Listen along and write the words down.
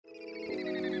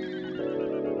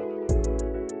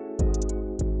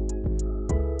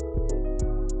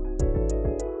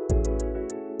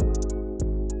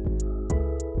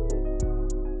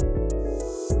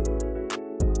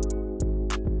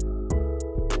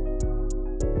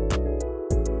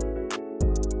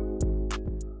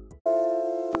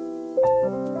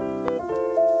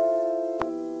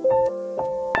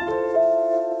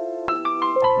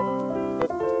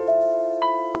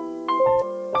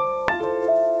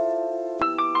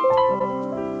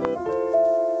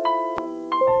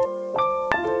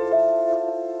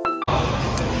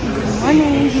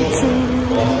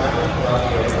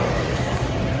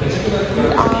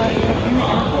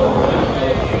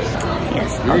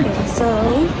Okay, so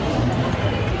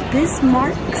this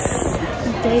marks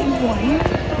day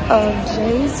 1 of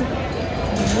Jay's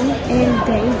and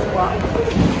Dave vlog.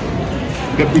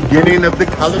 The beginning of the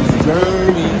college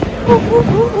journey.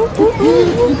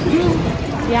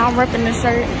 Yeah, I'm repping the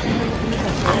shirt.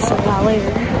 I'll show y'all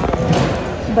later.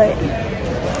 But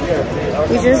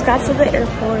we just got to the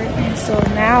airport, and so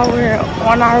now we're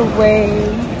on our way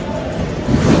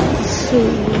to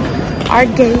our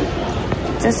gate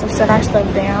just to set our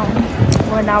stuff down.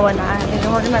 We're not. And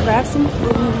then we're gonna grab some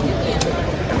food.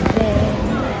 Then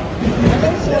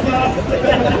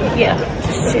yeah,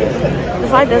 just chill. The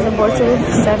flight doesn't board till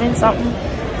 7 something,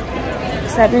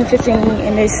 7:15,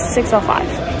 and it's 6:05.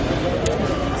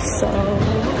 So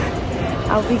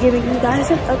I'll be giving you guys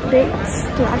an update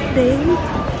throughout the day,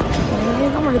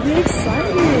 and I'm really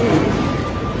excited.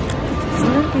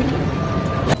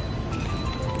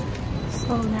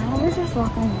 So now we're just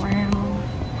walking around.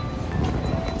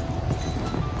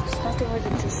 There's nothing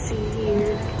really to see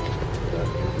here.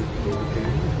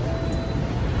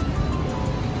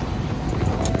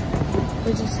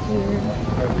 We're just here.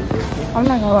 I'm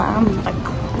not gonna lie, I'm like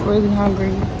really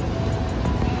hungry.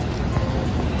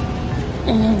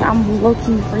 And I'm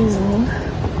low-key freezing.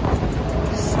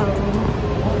 So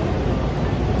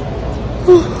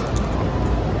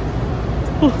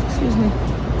excuse me.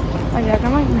 Oh yeah, I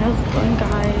got my nails done,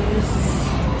 guys.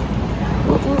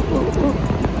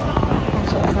 I'm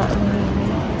so excited.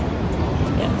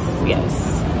 Yes.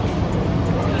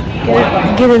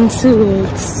 Get into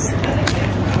it.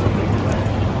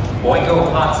 Boingo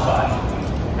hotspot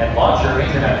and launch your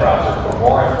internet browser for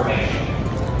more information.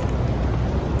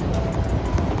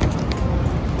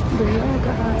 But yeah,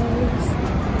 guys,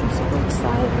 I'm super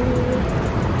excited.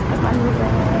 I got my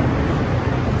bag.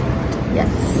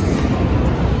 Yes,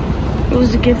 it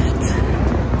was a gift.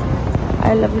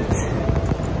 I love it.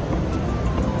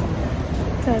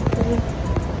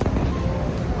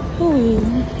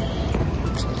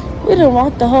 We didn't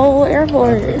walk the whole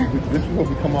airport. This is when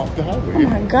we come off the highway. Oh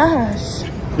my gosh.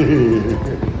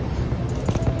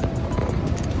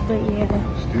 But yeah,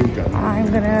 I'm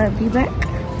gonna be back.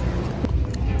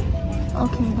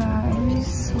 Okay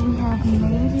guys, we have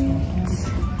made it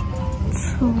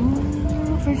to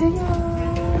Virginia.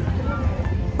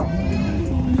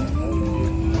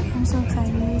 I'm so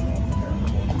excited.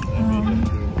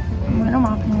 I'm with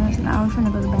my parents now. I'm trying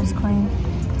to go to Best Claim.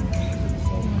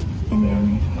 And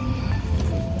then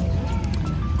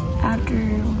after,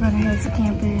 we're gonna head to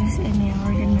campus, and then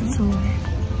we're getting the tour.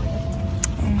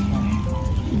 And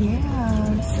yeah,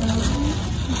 so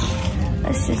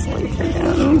let's just wait for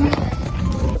them.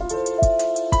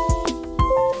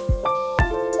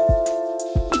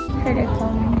 Here they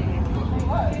come.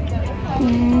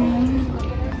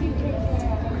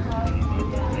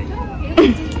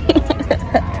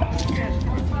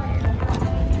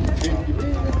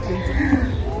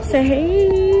 Say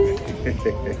hey.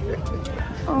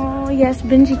 Oh yes,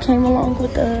 Benji came along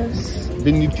with us.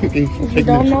 Benji took If you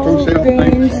don't know,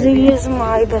 Benji is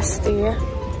my bestie.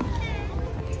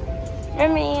 Hey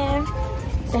man,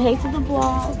 say hey to the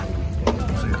vlog.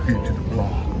 Say hey to the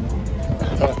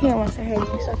vlog. He don't want to say hey,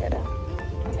 you suck it up.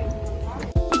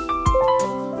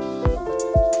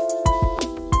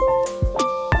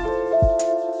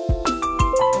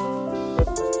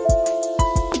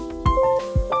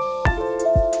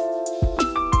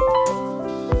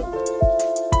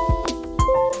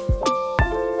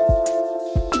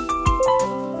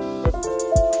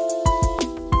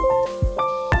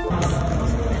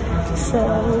 So,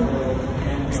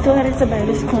 still headed to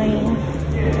Baby's Clean.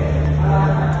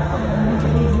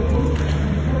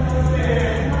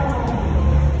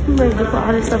 I'm ready to put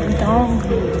all this stuff down.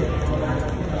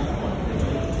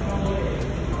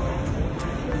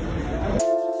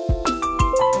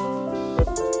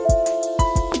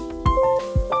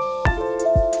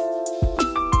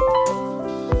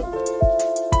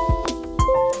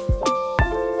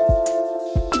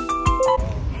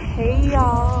 Hey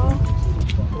y'all.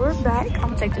 We're back. I'm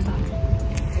gonna take this off.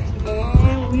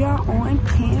 And we are on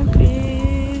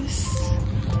campus.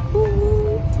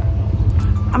 Woo.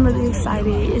 I'm really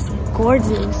excited. It's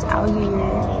gorgeous out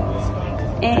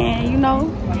here. And you know,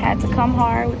 had to come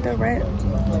hard with the rep.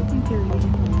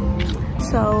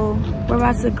 So we're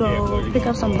about to go pick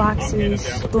up some boxes,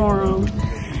 store them,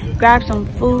 grab some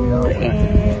food,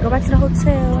 and go back to the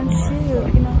hotel and chill,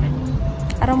 you know.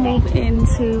 I don't move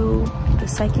into the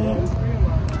second.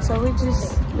 So we're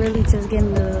just really just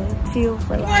getting the feel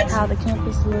for like how the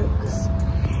campus looks,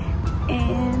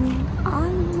 and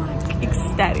I'm like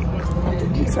ecstatic.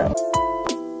 So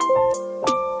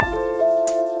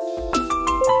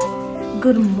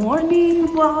good morning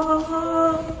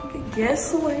vlog.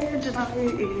 Guess where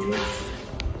Janaya is?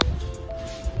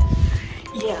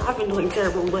 Yeah, I've been doing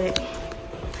terrible, but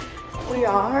we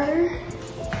are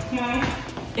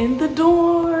in the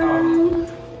dorm.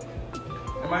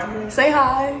 Am I here? Say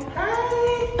hi.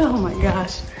 Hi. Oh my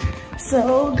gosh.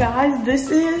 So guys, this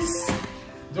is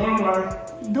Dorm life.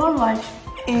 dorm life,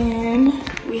 and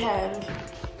we have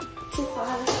 2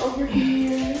 files over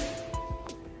here.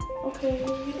 Okay,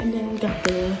 and then we got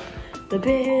the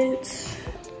beds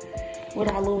with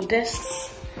our little desks,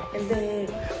 and then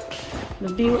the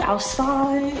view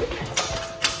outside.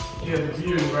 Yeah, the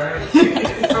view, right?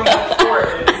 It's from the court.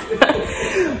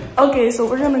 Okay, so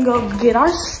we're gonna go get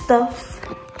our stuff,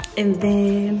 and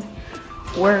then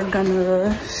we're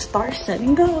gonna start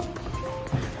setting up.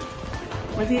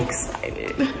 Really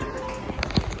excited.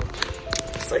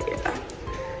 So yeah.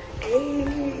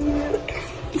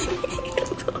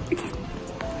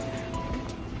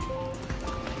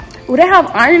 Would they have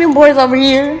ironing boards over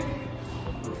here?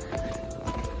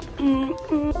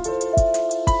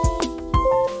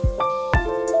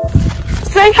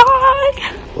 Say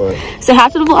hi. What? Say hi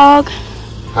to the vlog.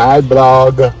 Hi,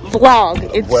 blog. Vlog.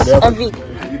 It's Whatever. a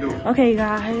video. Okay,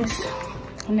 guys.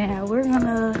 Now we're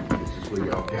gonna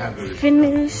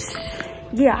finish.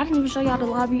 Yeah, I didn't even show y'all the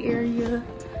lobby area.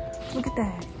 Look at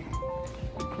that.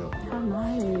 How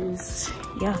nice.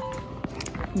 Yeah.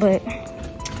 But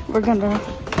we're gonna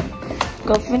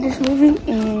go finish moving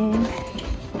in.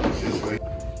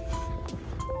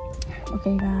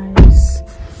 Okay, guys.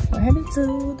 We're headed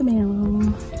to the main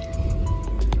room.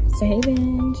 Say hey,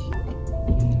 Benj.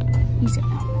 He's here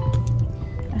now.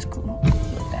 That's cool.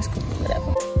 That's cool.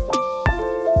 Whatever.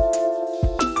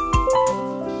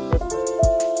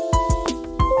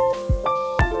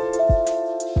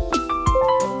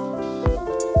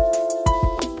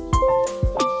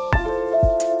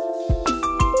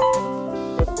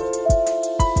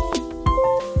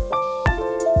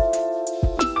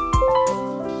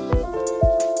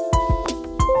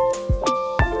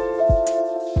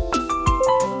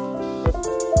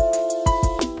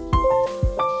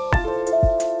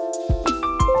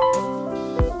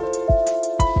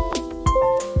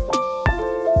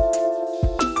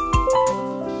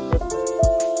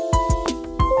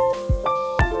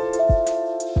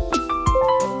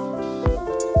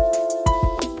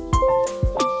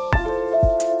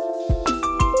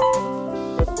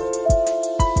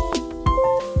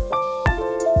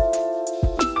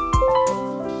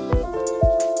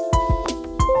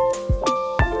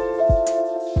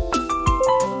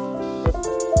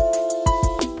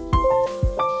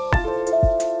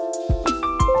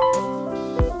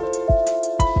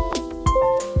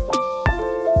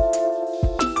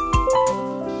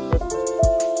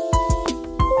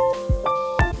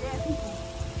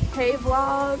 Hey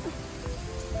vlog,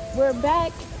 we're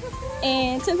back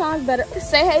and 10 times better.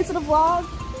 Say hey to the vlog.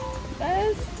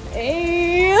 Yes.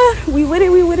 Hey, we with it,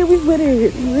 we with it, we with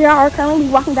it. We are currently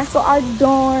walking back to our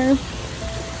dorm.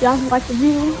 Y'all like the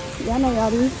view? Y'all know y'all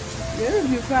do. Yeah,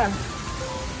 you fine.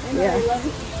 Yeah.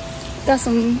 Got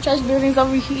some church buildings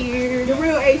over here. The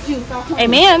real HU.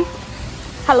 Amen.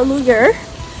 Hallelujah.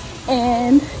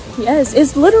 And yes,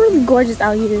 it's literally gorgeous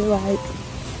out here. Like,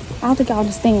 I don't think y'all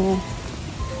understand.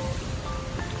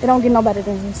 It don't get no better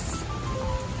than this.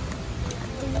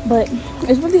 But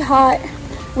it's really hot.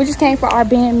 We just came from our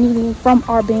band meeting.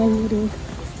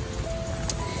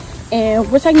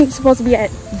 And we're technically supposed to be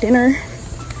at dinner.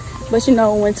 But you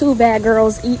know, when 2 bad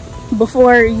girls eat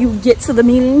before you get to the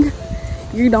meeting,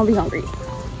 you don't be hungry.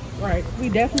 Right. We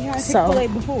definitely had Chick-fil-A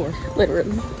before.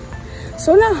 Literally.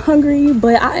 So we're not hungry,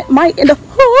 but I might end up.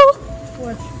 Oh,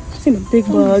 What? I've seen a big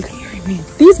bug.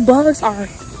 These bugs are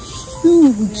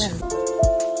huge. Yeah.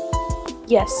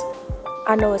 Yes,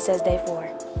 I know it says day 4.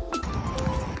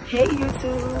 Hey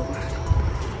YouTube,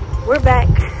 we're back,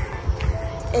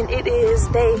 and it is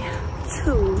day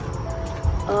 2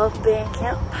 of band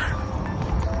camp.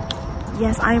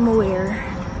 Yes, I am aware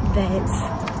that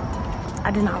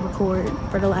I did not record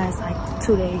for the last like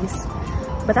 2 days,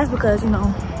 but that's because, you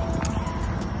know,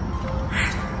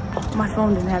 my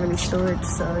phone didn't have any storage,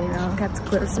 so you know, I got to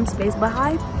clear some space. But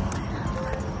hi,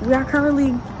 we are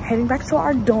currently heading back to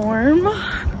our dorm.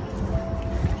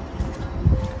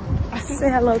 Say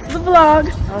hello to the vlog.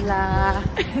 Hola.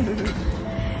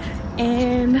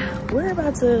 And we're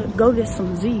about to go get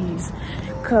some Z's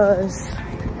because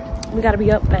we gotta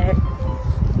be up at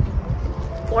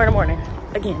 4 in the morning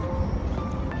again.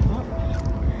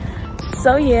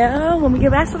 So yeah, when we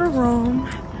get back to the room,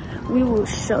 we will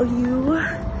show you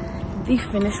the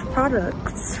finished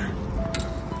product.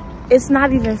 It's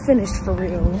not even finished for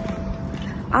real.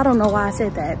 I don't know why I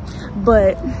said that,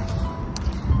 but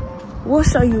we'll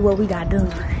show you what we got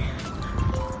done.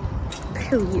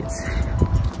 Period.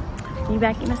 Be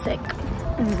back in a sec.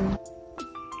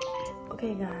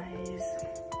 Okay guys,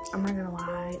 I'm not gonna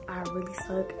lie, I really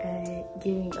suck at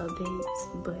giving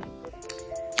updates, but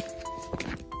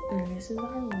this is our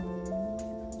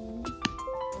room.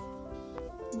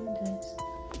 My desk.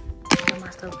 Got my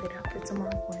stuff laid out for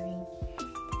tomorrow morning,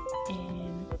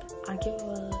 and I'll give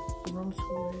a room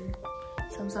tour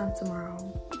sometime tomorrow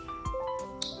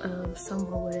of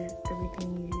somewhere where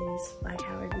everything is, like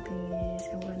how everything is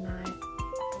and whatnot.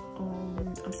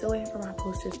 I'm still waiting for my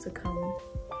posters to come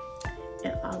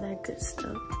and all that good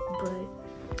stuff, but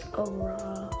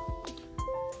overall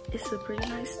it's a pretty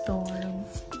nice dorm.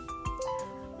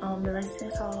 The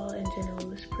residence hall in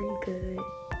general is pretty good.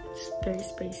 It's very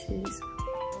spacious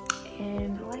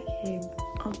and I like it.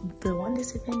 The one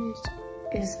disadvantage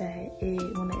is that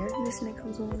when the air conditioning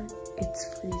comes on,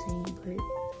 it's freezing, but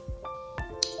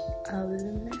other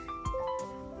than that,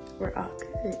 we're all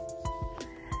good.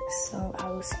 So I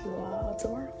will see you all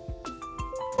tomorrow.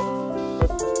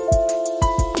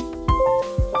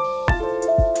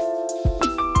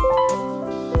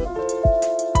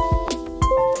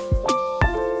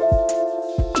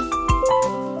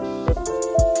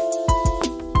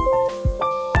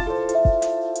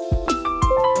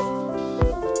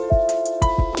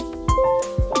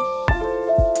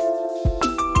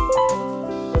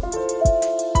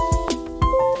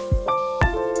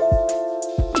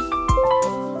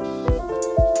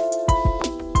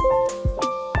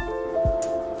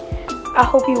 I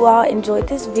hope you all enjoyed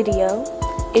this video.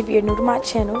 If you're new to my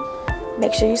channel,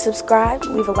 make sure you subscribe,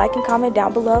 leave a like and comment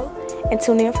down below, and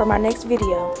tune in for my next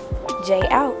video. Jay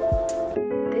out.